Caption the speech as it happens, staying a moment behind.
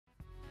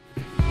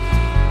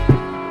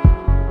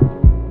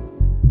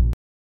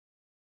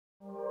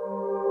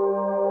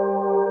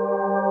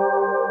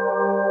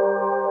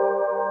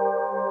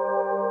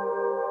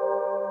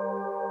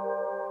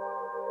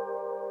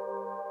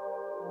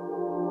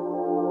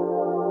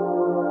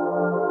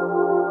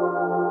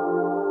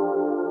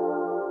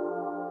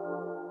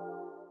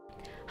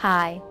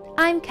Hi,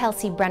 I'm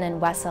Kelsea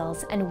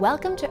Brennan-Wessels, and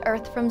welcome to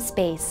Earth from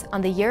Space on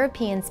the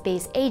European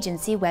Space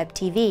Agency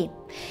Web-TV.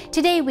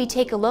 Today we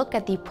take a look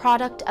at the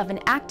product of an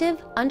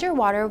active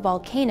underwater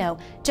volcano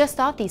just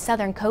off the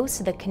southern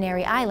coast of the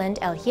Canary island,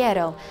 El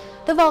Hierro.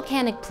 The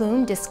volcanic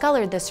plume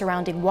discolored the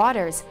surrounding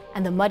waters,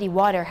 and the muddy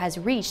water has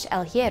reached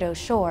El Hierro's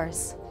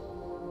shores.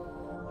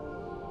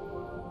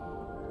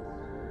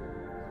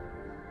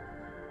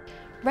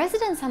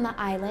 Residents on the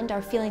island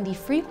are feeling the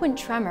frequent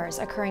tremors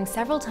occurring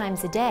several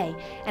times a day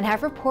and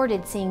have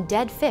reported seeing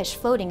dead fish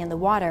floating in the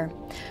water.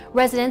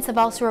 Residents have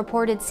also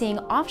reported seeing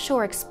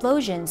offshore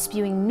explosions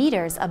spewing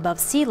meters above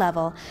sea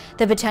level.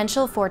 The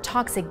potential for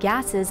toxic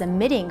gases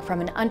emitting from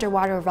an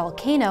underwater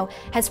volcano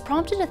has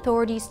prompted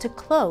authorities to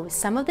close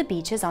some of the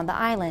beaches on the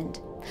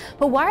island.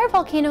 But why are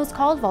volcanoes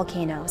called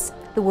volcanoes?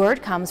 The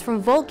word comes from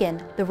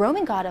Vulcan, the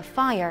Roman god of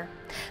fire.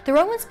 The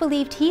Romans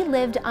believed he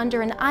lived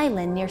under an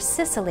island near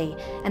Sicily,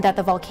 and that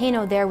the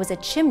volcano there was a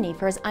chimney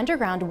for his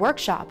underground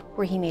workshop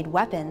where he made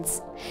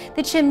weapons.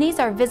 The chimneys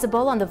are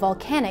visible on the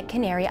volcanic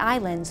Canary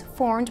Islands,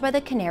 formed by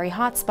the Canary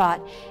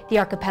hotspot. The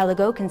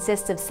archipelago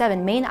consists of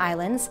 7 main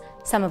islands,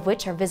 some of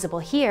which are visible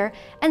here,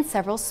 and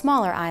several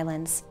smaller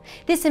islands.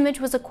 This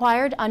image was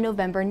acquired on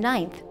November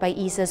 9th by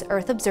ESA's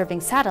Earth-observing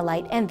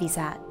satellite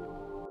Envisat.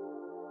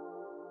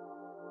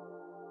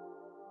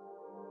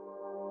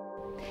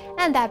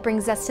 And that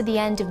brings us to the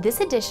end of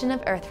this edition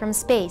of Earth from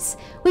Space.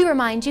 We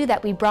remind you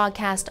that we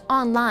broadcast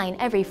online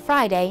every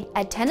Friday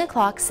at 10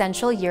 o'clock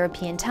Central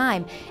European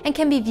Time and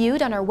can be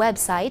viewed on our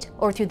website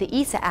or through the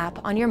ESA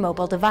app on your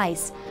mobile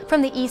device.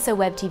 From the ESA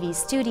Web-TV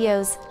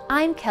studios,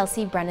 I'm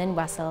Kelsea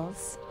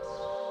Brennan-Wessels.